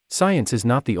Science is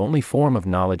not the only form of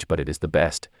knowledge, but it is the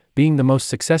best, being the most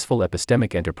successful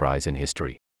epistemic enterprise in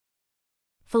history.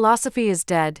 Philosophy is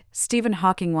dead, Stephen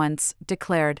Hawking once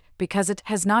declared, because it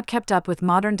has not kept up with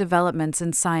modern developments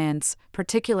in science,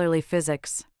 particularly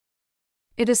physics.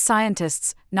 It is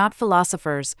scientists, not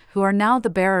philosophers, who are now the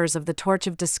bearers of the torch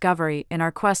of discovery in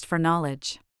our quest for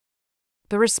knowledge.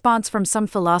 The response from some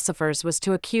philosophers was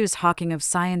to accuse Hawking of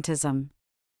scientism.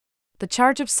 The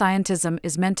charge of scientism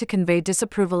is meant to convey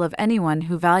disapproval of anyone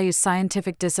who values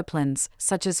scientific disciplines,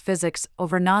 such as physics,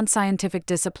 over non-scientific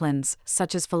disciplines,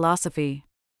 such as philosophy.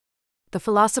 The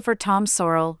philosopher Tom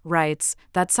Sowell writes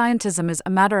that scientism is a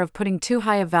matter of putting too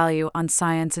high a value on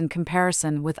science in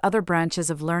comparison with other branches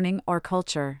of learning or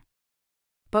culture.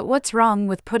 But what's wrong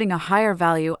with putting a higher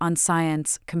value on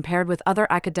science compared with other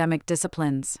academic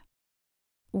disciplines?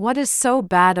 What is so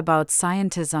bad about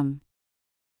scientism?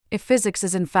 If physics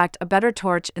is in fact a better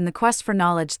torch in the quest for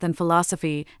knowledge than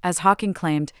philosophy, as Hawking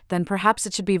claimed, then perhaps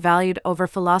it should be valued over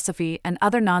philosophy and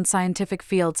other non-scientific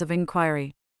fields of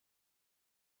inquiry.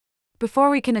 Before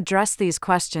we can address these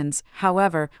questions,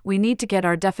 however, we need to get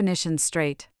our definitions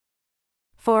straight.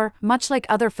 For, much like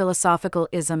other philosophical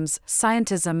isms,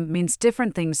 scientism means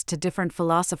different things to different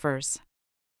philosophers.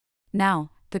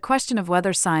 Now, the question of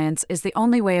whether science is the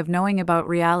only way of knowing about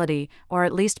reality, or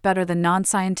at least better than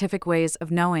non-scientific ways of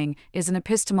knowing, is an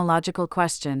epistemological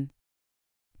question.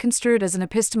 Construed as an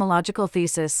epistemological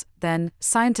thesis, then,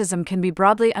 scientism can be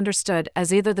broadly understood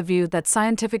as either the view that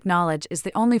scientific knowledge is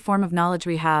the only form of knowledge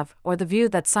we have, or the view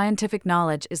that scientific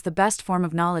knowledge is the best form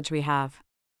of knowledge we have.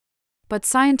 But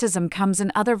scientism comes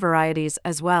in other varieties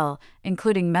as well,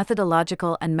 including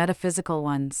methodological and metaphysical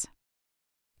ones.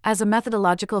 As a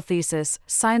methodological thesis,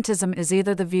 scientism is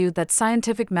either the view that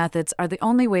scientific methods are the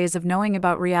only ways of knowing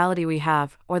about reality we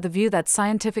have, or the view that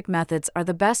scientific methods are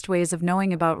the best ways of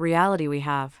knowing about reality we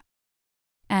have.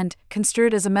 And,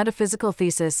 construed as a metaphysical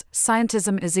thesis,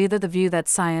 scientism is either the view that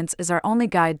science is our only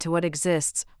guide to what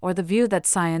exists, or the view that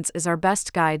science is our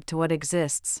best guide to what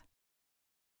exists.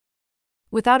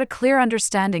 Without a clear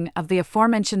understanding of the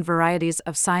aforementioned varieties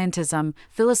of scientism,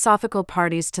 philosophical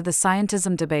parties to the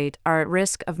scientism debate are at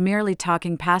risk of merely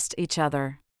talking past each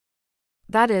other.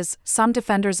 That is, some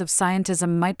defenders of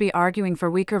scientism might be arguing for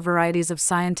weaker varieties of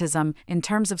scientism in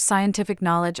terms of scientific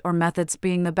knowledge or methods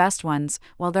being the best ones,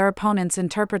 while their opponents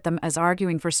interpret them as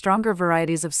arguing for stronger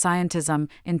varieties of scientism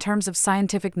in terms of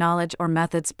scientific knowledge or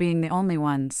methods being the only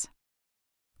ones.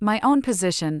 My own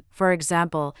position, for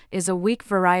example, is a weak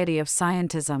variety of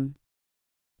scientism.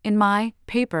 In my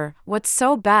paper, What's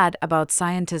So Bad About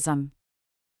Scientism?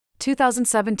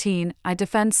 2017, I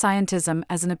defend scientism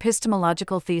as an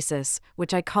epistemological thesis,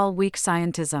 which I call weak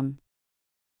scientism.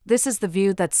 This is the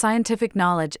view that scientific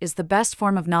knowledge is the best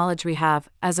form of knowledge we have,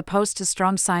 as opposed to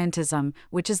strong scientism,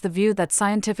 which is the view that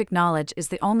scientific knowledge is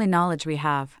the only knowledge we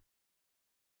have.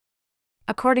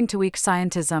 According to weak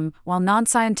scientism, while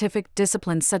non-scientific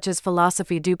disciplines such as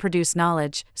philosophy do produce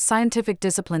knowledge, scientific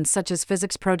disciplines such as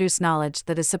physics produce knowledge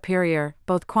that is superior,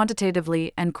 both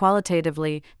quantitatively and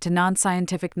qualitatively, to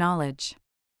non-scientific knowledge.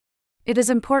 It is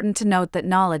important to note that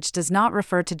knowledge does not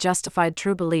refer to justified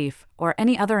true belief, or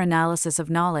any other analysis of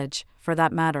knowledge, for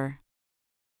that matter.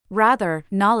 Rather,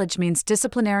 knowledge means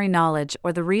disciplinary knowledge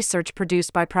or the research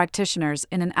produced by practitioners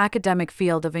in an academic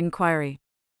field of inquiry.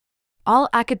 All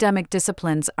academic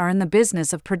disciplines are in the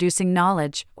business of producing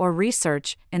knowledge, or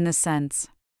research, in this sense.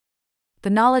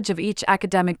 The knowledge of each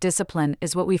academic discipline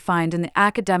is what we find in the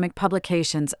academic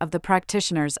publications of the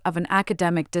practitioners of an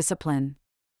academic discipline.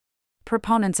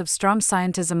 Proponents of strong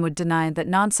scientism would deny that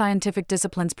non-scientific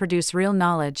disciplines produce real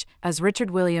knowledge, as Richard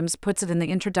Williams puts it in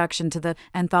the introduction to the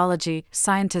anthology,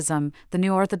 Scientism, The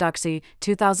New Orthodoxy,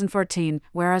 2014,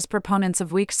 whereas proponents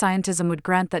of weak scientism would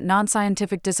grant that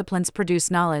non-scientific disciplines produce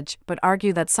knowledge, but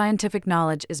argue that scientific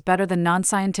knowledge is better than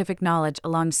non-scientific knowledge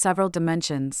along several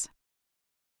dimensions.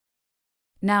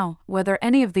 Now, whether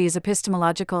any of these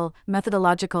epistemological,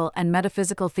 methodological, and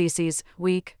metaphysical theses,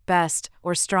 weak, best,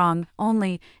 or strong,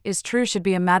 only, is true should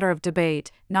be a matter of debate,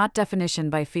 not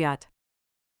definition by fiat.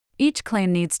 Each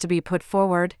claim needs to be put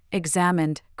forward,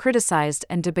 examined, criticized,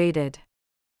 and debated.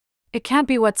 It can't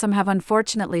be what some have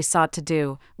unfortunately sought to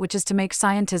do, which is to make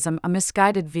scientism a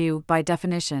misguided view by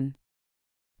definition.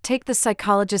 Take the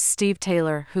psychologist Steve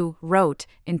Taylor, who wrote,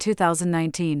 in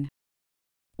 2019,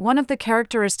 "One of the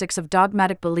characteristics of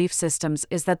dogmatic belief systems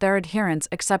is that their adherents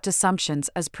accept assumptions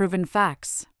as proven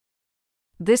facts.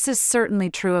 This is certainly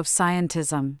true of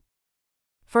scientism.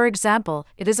 For example,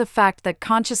 it is a fact that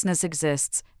consciousness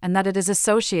exists, and that it is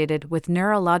associated with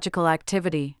neurological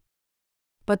activity.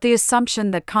 But the assumption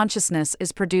that consciousness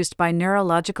is produced by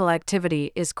neurological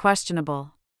activity is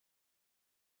questionable.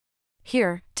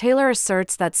 Here, Taylor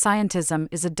asserts that scientism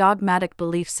is a dogmatic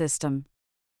belief system.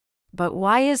 But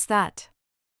why is that?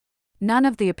 None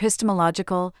of the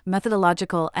epistemological,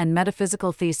 methodological, and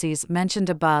metaphysical theses mentioned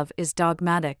above is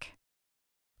dogmatic.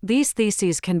 These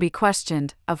theses can be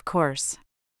questioned, of course.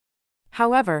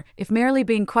 However, if merely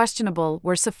being questionable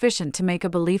were sufficient to make a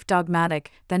belief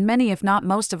dogmatic, then many if not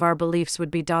most of our beliefs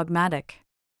would be dogmatic.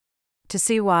 To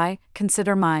see why,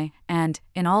 consider my, and,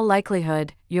 in all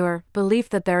likelihood, your, belief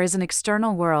that there is an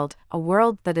external world, a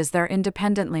world that is there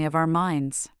independently of our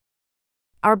minds.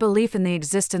 Our belief in the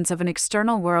existence of an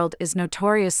external world is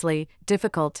notoriously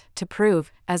difficult to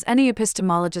prove, as any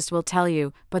epistemologist will tell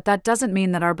you, but that doesn't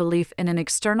mean that our belief in an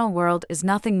external world is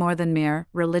nothing more than mere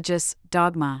religious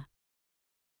dogma.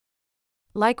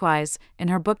 Likewise, in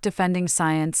her book Defending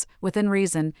Science, Within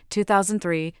Reason,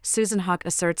 2003, Susan Haack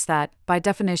asserts that, by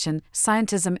definition,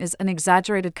 scientism is an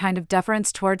exaggerated kind of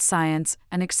deference towards science,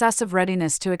 an excessive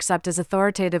readiness to accept as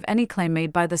authoritative any claim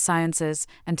made by the sciences,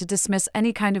 and to dismiss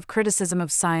any kind of criticism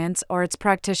of science or its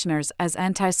practitioners as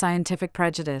anti-scientific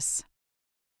prejudice.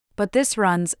 But this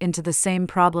runs into the same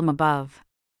problem above.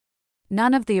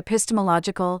 None of the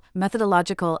epistemological,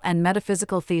 methodological, and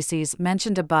metaphysical theses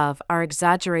mentioned above are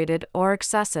exaggerated or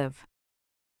excessive.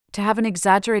 To have an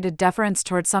exaggerated deference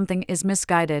toward something is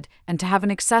misguided, and to have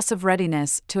an excessive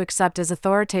readiness to accept as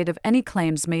authoritative any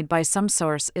claims made by some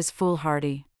source is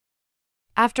foolhardy.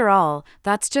 After all,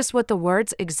 that's just what the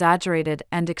words exaggerated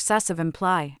and excessive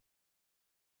imply.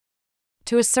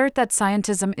 To assert that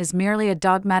scientism is merely a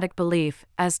dogmatic belief,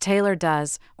 as Taylor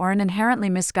does, or an inherently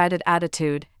misguided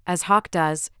attitude, as Haack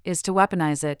does, is to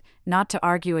weaponize it, not to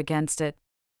argue against it.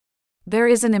 There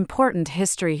is an important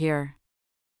history here.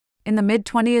 In the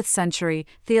mid-20th century,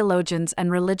 theologians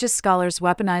and religious scholars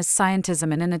weaponized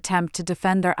scientism in an attempt to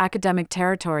defend their academic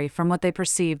territory from what they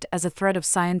perceived as a threat of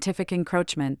scientific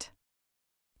encroachment.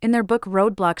 In their book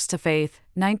Roadblocks to Faith,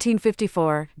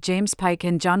 1954, James Pike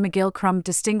and John McGill Crumb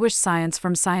distinguished science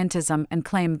from scientism and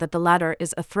claimed that the latter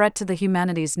is a threat to the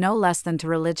humanities no less than to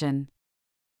religion.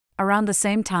 Around the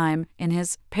same time, in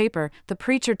his paper, The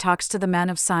Preacher Talks to the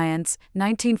Man of Science,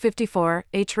 1954,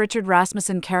 H. Richard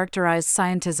Rasmussen characterized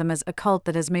scientism as a cult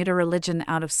that has made a religion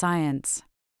out of science.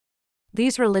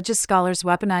 These religious scholars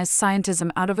weaponize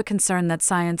scientism out of a concern that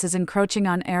science is encroaching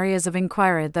on areas of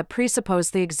inquiry that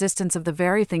presuppose the existence of the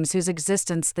very things whose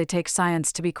existence they take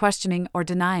science to be questioning or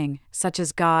denying, such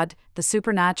as God, the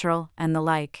supernatural, and the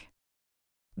like.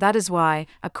 That is why,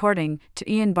 according to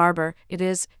Ian Barber, it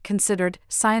is considered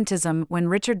scientism when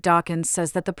Richard Dawkins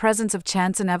says that the presence of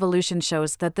chance in evolution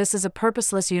shows that this is a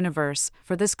purposeless universe,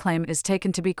 for this claim is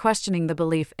taken to be questioning the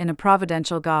belief in a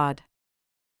providential God.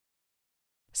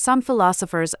 Some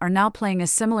philosophers are now playing a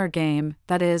similar game,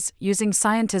 that is, using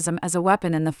scientism as a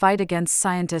weapon in the fight against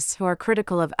scientists who are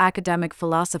critical of academic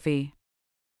philosophy.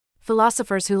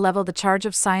 Philosophers who level the charge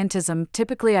of scientism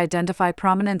typically identify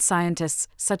prominent scientists,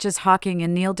 such as Hawking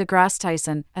and Neil deGrasse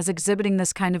Tyson, as exhibiting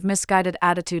this kind of misguided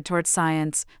attitude towards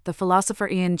science, the philosopher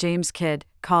Ian James Kidd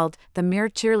called the mere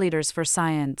cheerleaders for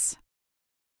science.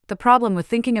 The problem with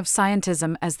thinking of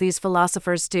scientism as these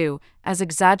philosophers do, as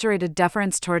exaggerated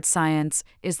deference towards science,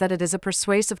 is that it is a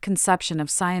persuasive conception of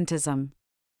scientism.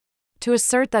 To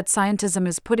assert that scientism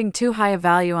is putting too high a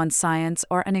value on science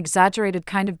or an exaggerated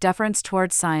kind of deference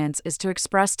towards science is to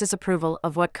express disapproval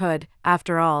of what could,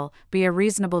 after all, be a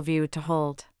reasonable view to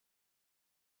hold.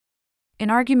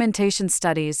 In argumentation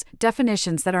studies,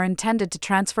 definitions that are intended to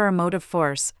transfer a motive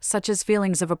force, such as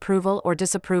feelings of approval or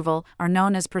disapproval, are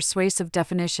known as persuasive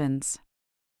definitions.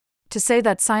 To say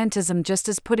that scientism just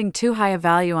is putting too high a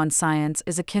value on science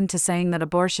is akin to saying that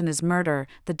abortion is murder.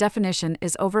 The definition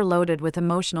is overloaded with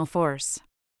emotional force.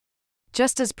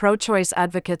 Just as pro-choice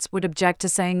advocates would object to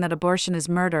saying that abortion is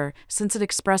murder, since it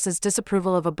expresses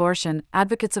disapproval of abortion,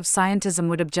 advocates of scientism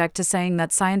would object to saying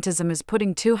that scientism is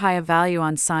putting too high a value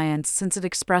on science since it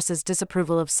expresses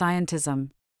disapproval of scientism.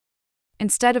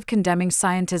 Instead of condemning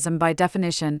scientism by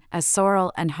definition, as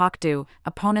Sorel and Haack do,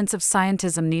 opponents of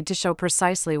scientism need to show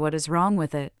precisely what is wrong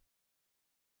with it.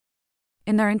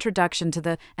 In their introduction to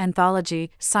the anthology,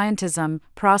 Scientism,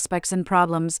 Prospects and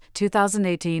Problems,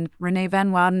 2018, René van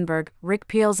Woudenberg, Rick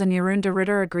Peels and Jeroen de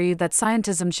Ritter agree that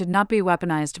scientism should not be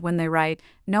weaponized when they write,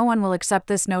 "No one will accept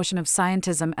this notion of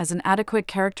scientism as an adequate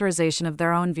characterization of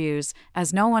their own views,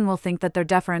 as no one will think that their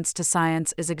deference to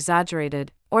science is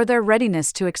exaggerated, or their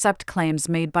readiness to accept claims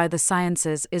made by the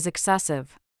sciences is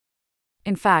excessive."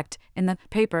 In fact, in the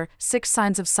paper, 6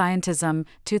 Signs of Scientism,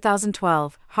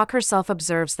 2012, Haack herself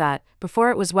observes that, before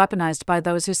it was weaponized by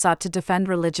those who sought to defend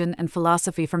religion and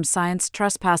philosophy from science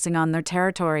trespassing on their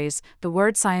territories, the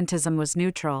word scientism was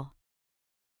neutral.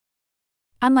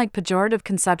 Unlike pejorative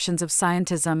conceptions of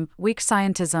scientism, weak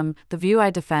scientism, the view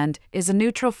I defend, is a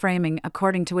neutral framing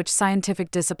according to which scientific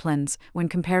disciplines, when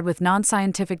compared with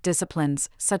non-scientific disciplines,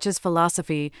 such as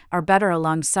philosophy, are better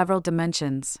along several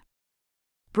dimensions.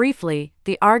 Briefly,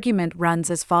 the argument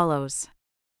runs as follows.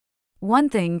 One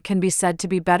thing can be said to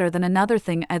be better than another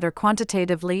thing either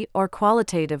quantitatively or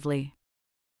qualitatively.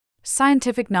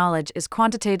 Scientific knowledge is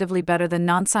quantitatively better than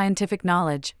non-scientific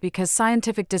knowledge because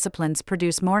scientific disciplines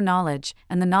produce more knowledge,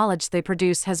 and the knowledge they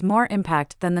produce has more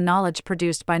impact than the knowledge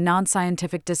produced by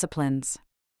non-scientific disciplines.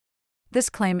 This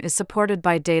claim is supported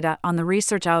by data on the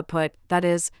research output, that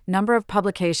is, number of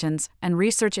publications, and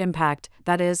research impact,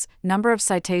 that is, number of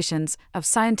citations, of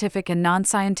scientific and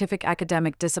non-scientific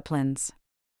academic disciplines.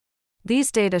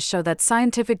 These data show that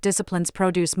scientific disciplines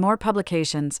produce more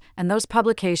publications, and those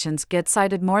publications get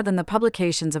cited more than the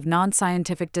publications of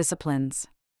non-scientific disciplines.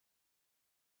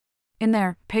 In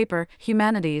their paper,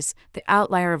 Humanities, The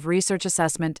Outlier of Research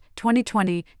Assessment,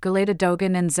 2020, Guleda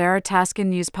Dogan and Zara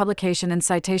Taskin use publication and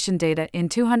citation data in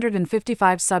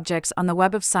 255 subjects on the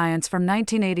Web of Science from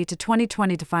 1980 to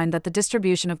 2020 to find that the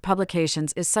distribution of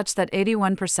publications is such that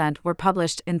 81% were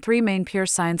published in three main pure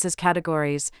sciences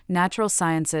categories: natural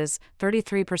sciences,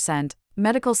 33%,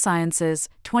 medical sciences,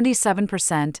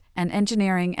 27%, and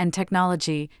engineering and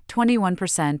technology,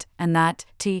 21%, and that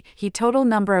the total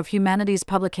number of humanities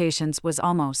publications was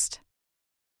almost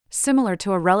similar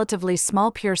to a relatively small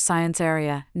pure science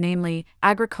area, namely,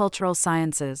 agricultural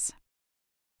sciences.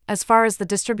 As far as the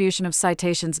distribution of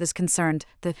citations is concerned,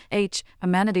 the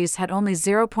humanities had only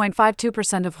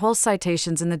 0.52% of whole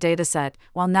citations in the dataset,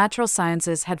 while natural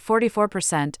sciences had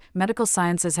 44%, medical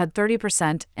sciences had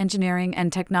 30%, engineering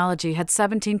and technology had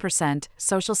 17%,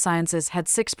 social sciences had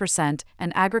 6%,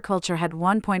 and agriculture had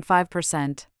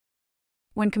 1.5%.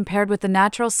 When compared with the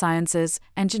natural sciences,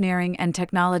 engineering and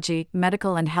technology,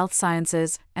 medical and health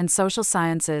sciences, and social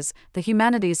sciences, the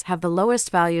humanities have the lowest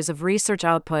values of research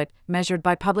output, measured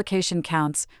by publication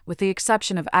counts, with the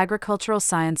exception of agricultural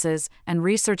sciences, and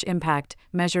research impact,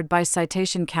 measured by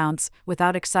citation counts,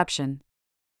 without exception.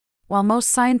 While most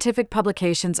scientific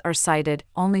publications are cited,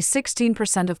 only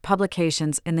 16% of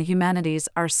publications in the humanities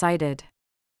are cited.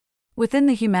 Within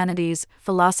the humanities,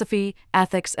 philosophy,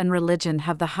 ethics, and religion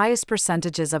have the highest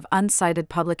percentages of uncited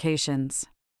publications.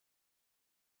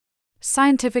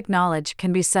 Scientific knowledge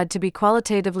can be said to be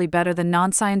qualitatively better than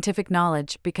non-scientific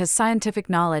knowledge because scientific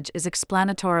knowledge is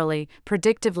explanatorily,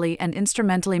 predictively, and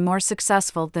instrumentally more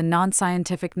successful than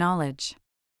non-scientific knowledge.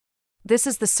 This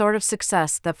is the sort of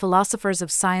success that philosophers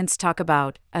of science talk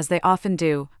about, as they often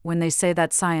do, when they say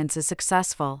that science is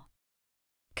successful.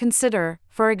 Consider,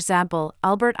 for example,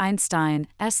 Albert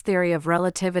Einstein's theory of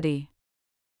relativity.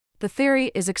 The theory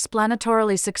is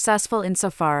explanatorily successful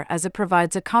insofar as it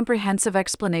provides a comprehensive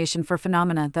explanation for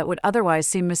phenomena that would otherwise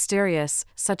seem mysterious,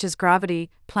 such as gravity,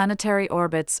 planetary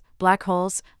orbits, black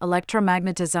holes,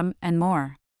 electromagnetism, and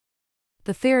more.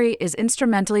 The theory is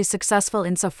instrumentally successful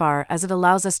insofar as it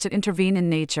allows us to intervene in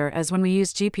nature, as when we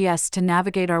use GPS to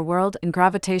navigate our world and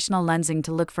gravitational lensing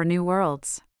to look for new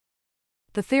worlds.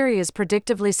 The theory is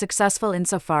predictively successful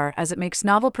insofar as it makes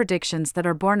novel predictions that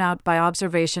are borne out by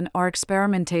observation or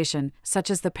experimentation, such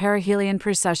as the perihelion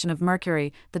precession of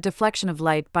Mercury, the deflection of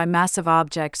light by massive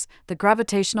objects, the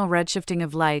gravitational redshifting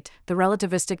of light, the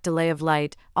relativistic delay of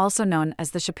light, also known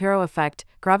as the Shapiro effect,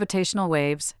 gravitational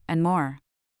waves, and more.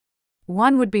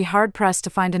 One would be hard-pressed to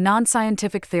find a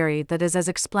non-scientific theory that is as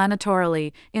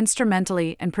explanatorily,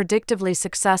 instrumentally, and predictively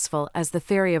successful as the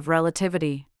theory of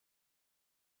relativity.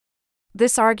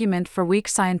 This argument for weak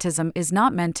scientism is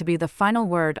not meant to be the final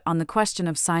word on the question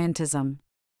of scientism.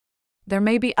 There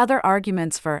may be other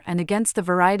arguments for and against the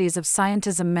varieties of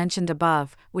scientism mentioned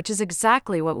above, which is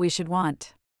exactly what we should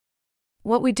want.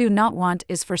 What we do not want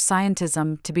is for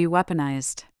scientism to be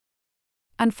weaponized.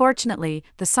 Unfortunately,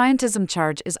 the scientism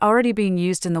charge is already being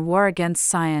used in the war against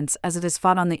science as it is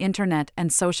fought on the internet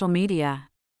and social media.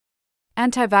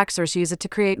 Anti-vaxxers use it to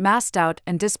create mass doubt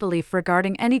and disbelief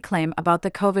regarding any claim about the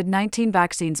COVID-19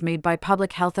 vaccines made by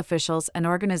public health officials and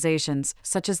organizations,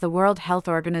 such as the World Health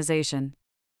Organization.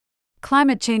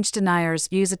 Climate change deniers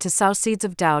use it to sow seeds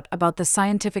of doubt about the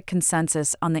scientific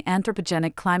consensus on the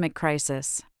anthropogenic climate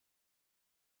crisis.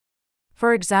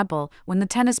 For example, when the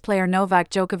tennis player Novak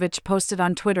Djokovic posted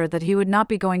on Twitter that he would not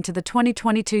be going to the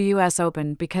 2022 US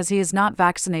Open because he is not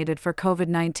vaccinated for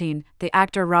COVID-19, the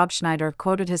actor Rob Schneider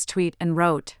quoted his tweet and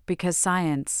wrote, "Because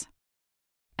science."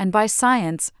 And by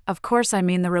science, of course I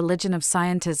mean the religion of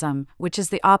scientism, which is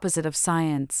the opposite of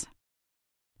science.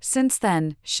 Since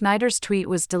then, Schneider's tweet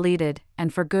was deleted,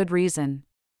 and for good reason.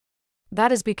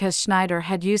 That is because Schneider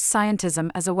had used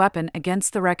scientism as a weapon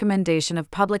against the recommendation of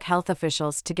public health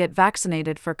officials to get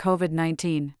vaccinated for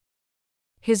COVID-19.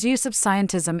 His use of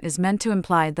scientism is meant to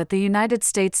imply that the United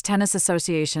States Tennis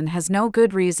Association has no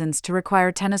good reasons to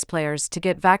require tennis players to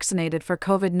get vaccinated for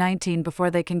COVID-19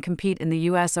 before they can compete in the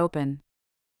US Open.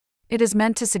 It is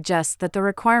meant to suggest that the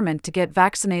requirement to get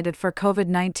vaccinated for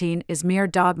COVID-19 is mere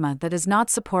dogma that is not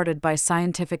supported by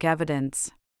scientific evidence.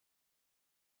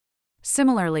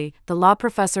 Similarly, the law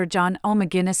professor John O.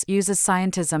 McGinnis uses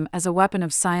scientism as a weapon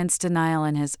of science denial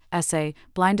in his essay,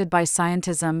 Blinded by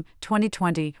Scientism,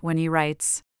 2020, when he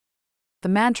writes, "The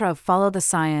mantra of follow the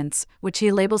science, which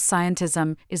he labels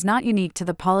scientism, is not unique to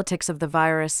the politics of the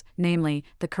virus, namely,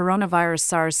 the coronavirus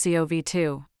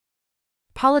SARS-CoV-2.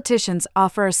 Politicians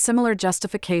offer a similar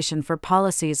justification for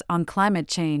policies on climate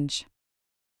change.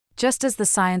 Just as the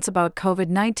science about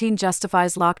COVID-19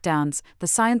 justifies lockdowns, the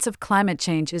science of climate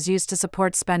change is used to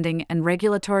support spending and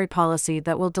regulatory policy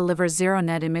that will deliver zero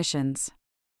net emissions."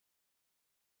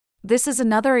 This is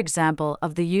another example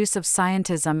of the use of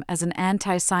scientism as an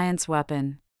anti-science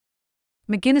weapon.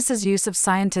 McGinnis's use of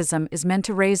scientism is meant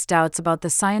to raise doubts about the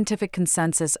scientific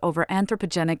consensus over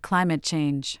anthropogenic climate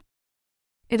change.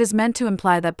 It is meant to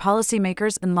imply that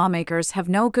policymakers and lawmakers have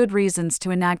no good reasons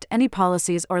to enact any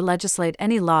policies or legislate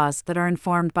any laws that are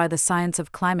informed by the science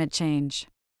of climate change.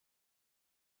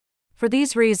 For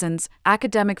these reasons,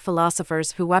 academic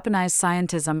philosophers who weaponize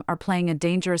scientism are playing a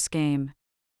dangerous game.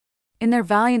 In their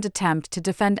valiant attempt to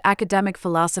defend academic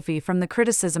philosophy from the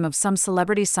criticism of some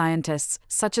celebrity scientists,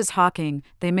 such as Hawking,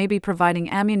 they may be providing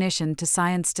ammunition to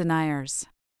science deniers.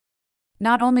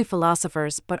 Not only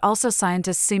philosophers but also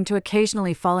scientists seem to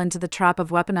occasionally fall into the trap of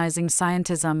weaponizing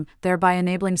scientism, thereby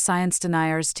enabling science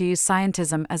deniers to use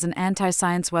scientism as an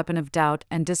anti-science weapon of doubt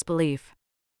and disbelief.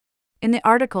 In the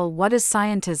article What is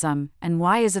Scientism, and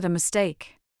Why is it a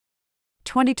Mistake?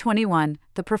 2021,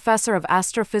 the professor of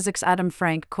astrophysics Adam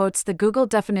Frank quotes the Google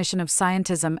definition of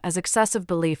scientism as excessive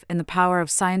belief in the power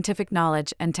of scientific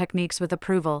knowledge and techniques with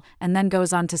approval, and then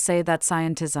goes on to say that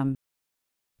scientism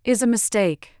is a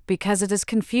mistake because it is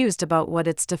confused about what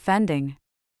it's defending.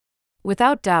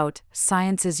 Without doubt,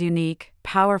 science is unique,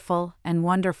 powerful, and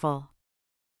wonderful.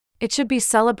 It should be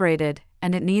celebrated,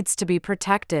 and it needs to be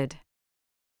protected.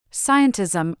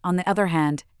 Scientism, on the other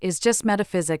hand, is just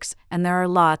metaphysics, and there are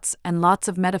lots and lots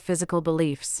of metaphysical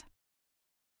beliefs.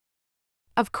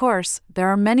 Of course, there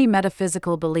are many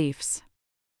metaphysical beliefs.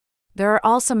 There are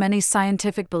also many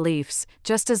scientific beliefs,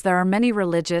 just as there are many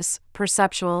religious,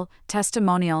 perceptual,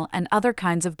 testimonial, and other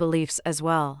kinds of beliefs as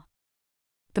well.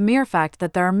 The mere fact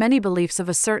that there are many beliefs of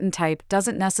a certain type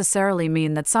doesn't necessarily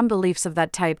mean that some beliefs of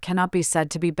that type cannot be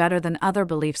said to be better than other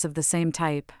beliefs of the same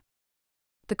type.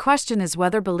 The question is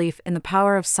whether belief in the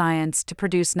power of science to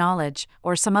produce knowledge,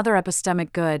 or some other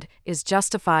epistemic good, is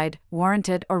justified,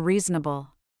 warranted, or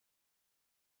reasonable.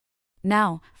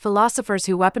 Now, philosophers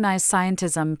who weaponize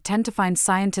scientism tend to find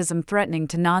scientism threatening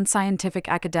to non-scientific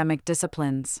academic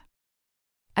disciplines.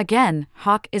 Again,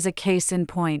 Hawke is a case in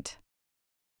point.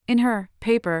 In her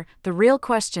paper, The Real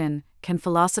Question, Can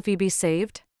Philosophy Be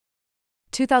Saved?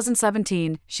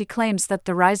 2017, she claims that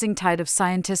the rising tide of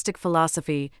scientistic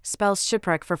philosophy spells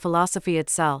shipwreck for philosophy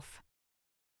itself.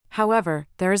 However,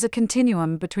 there is a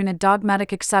continuum between a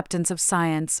dogmatic acceptance of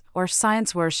science, or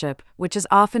science worship, which is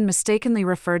often mistakenly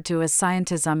referred to as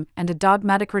scientism, and a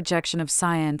dogmatic rejection of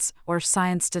science, or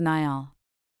science denial.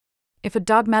 If a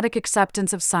dogmatic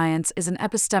acceptance of science is an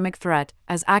epistemic threat,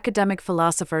 as academic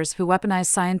philosophers who weaponize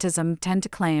scientism tend to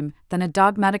claim, then a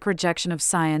dogmatic rejection of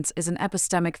science is an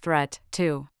epistemic threat,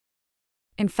 too.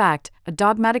 In fact, a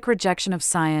dogmatic rejection of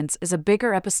science is a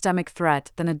bigger epistemic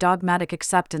threat than a dogmatic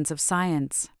acceptance of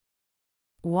science.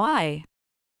 Why?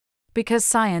 Because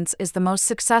science is the most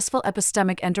successful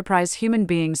epistemic enterprise human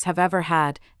beings have ever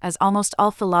had, as almost all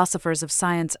philosophers of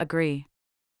science agree.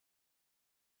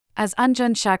 As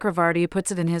Anjan Chakravarty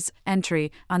puts it in his entry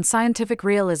on scientific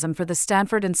realism for the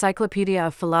Stanford Encyclopedia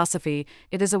of Philosophy,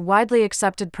 it is a widely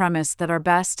accepted premise that our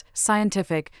best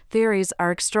scientific theories are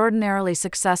extraordinarily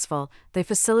successful. They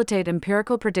facilitate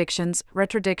empirical predictions,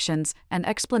 retrodictions, and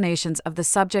explanations of the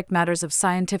subject matters of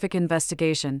scientific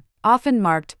investigation, often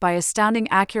marked by astounding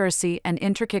accuracy and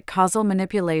intricate causal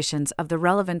manipulations of the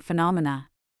relevant phenomena.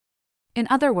 In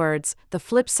other words, the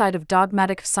flip side of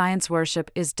dogmatic science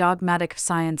worship is dogmatic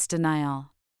science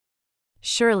denial.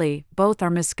 Surely, both are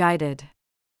misguided.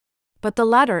 But the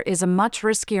latter is a much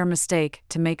riskier mistake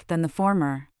to make than the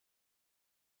former.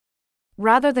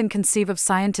 Rather than conceive of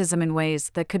scientism in ways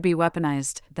that could be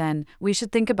weaponized, then, we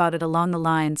should think about it along the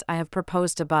lines I have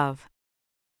proposed above.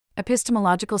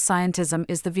 Epistemological scientism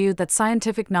is the view that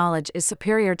scientific knowledge is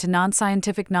superior to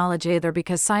non-scientific knowledge either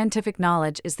because scientific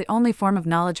knowledge is the only form of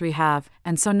knowledge we have,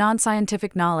 and so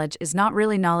non-scientific knowledge is not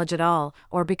really knowledge at all,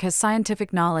 or because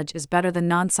scientific knowledge is better than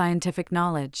non-scientific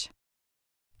knowledge.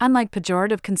 Unlike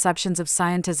pejorative conceptions of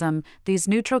scientism, these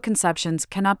neutral conceptions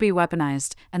cannot be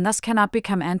weaponized, and thus cannot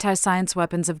become anti-science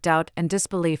weapons of doubt and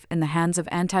disbelief in the hands of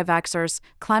anti-vaxxers,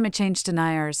 climate change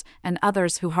deniers, and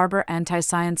others who harbor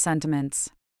anti-science sentiments.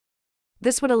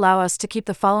 This would allow us to keep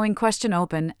the following question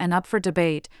open and up for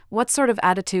debate: what sort of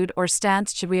attitude or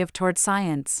stance should we have toward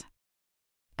science?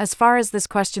 As far as this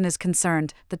question is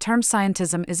concerned, the term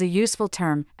scientism is a useful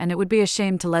term, and it would be a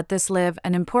shame to let this live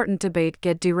and important debate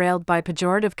get derailed by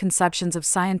pejorative conceptions of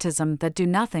scientism that do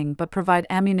nothing but provide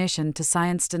ammunition to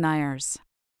science deniers.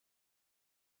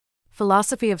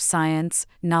 Philosophy of Science,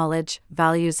 Knowledge,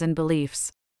 Values and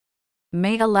Beliefs.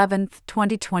 May 11,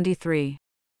 2023.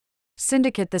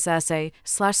 Syndicate this essay,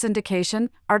 /syndication,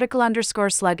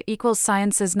 article_slug equals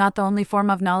science is not the only form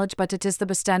of knowledge but it is the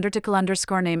best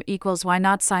article_name equals why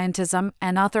not scientism,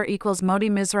 and author equals Modi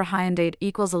Misra Hyundate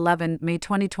equals 11 May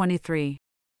 2023.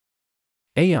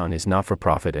 Aeon is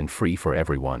not-for-profit and free for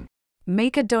everyone.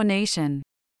 Make a donation.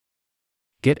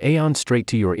 Get Aeon straight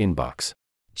to your inbox.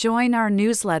 Join our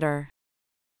newsletter.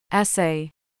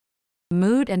 Essay.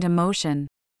 Mood and Emotion.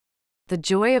 The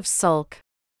Joy of Sulk.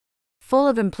 Full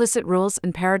of implicit rules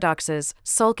and paradoxes,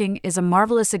 sulking is a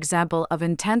marvelous example of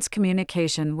intense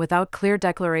communication without clear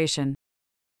declaration.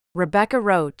 Rebecca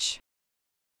Roach.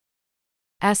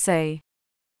 Essay.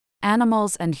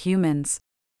 Animals and Humans.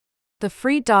 The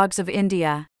Free Dogs of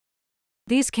India.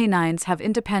 These canines have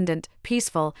independent,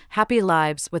 peaceful, happy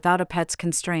lives without a pet's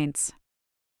constraints.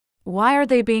 Why are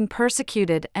they being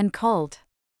persecuted and culled?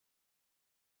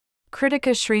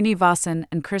 Kritika Srinivasan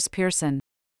and Chris Pearson.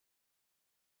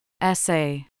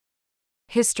 Essay.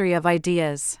 History of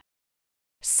Ideas.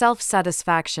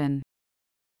 Self-satisfaction.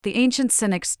 The ancient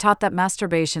cynics taught that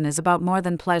masturbation is about more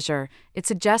than pleasure, it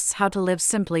suggests how to live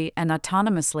simply and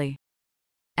autonomously.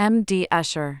 M. D.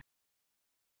 Escher.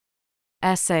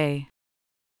 Essay.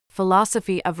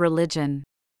 Philosophy of Religion.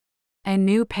 A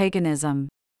New Paganism.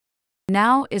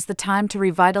 Now is the time to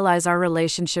revitalize our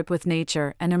relationship with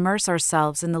nature and immerse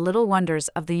ourselves in the little wonders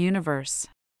of the universe.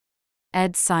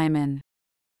 Ed Simon.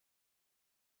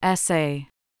 Essay.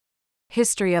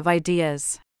 History of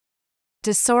Ideas.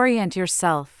 Disorient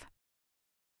yourself.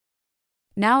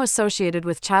 Now associated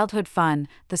with childhood fun,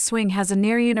 the swing has a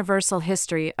near-universal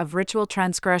history of ritual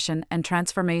transgression and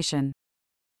transformation.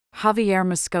 Javier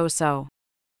Moscoso.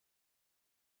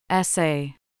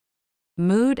 Essay.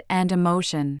 Mood and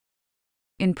Emotion.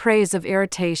 In Praise of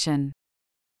Irritation.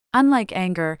 Unlike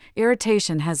anger,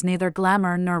 irritation has neither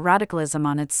glamour nor radicalism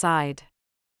on its side.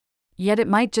 Yet it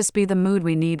might just be the mood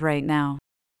we need right now.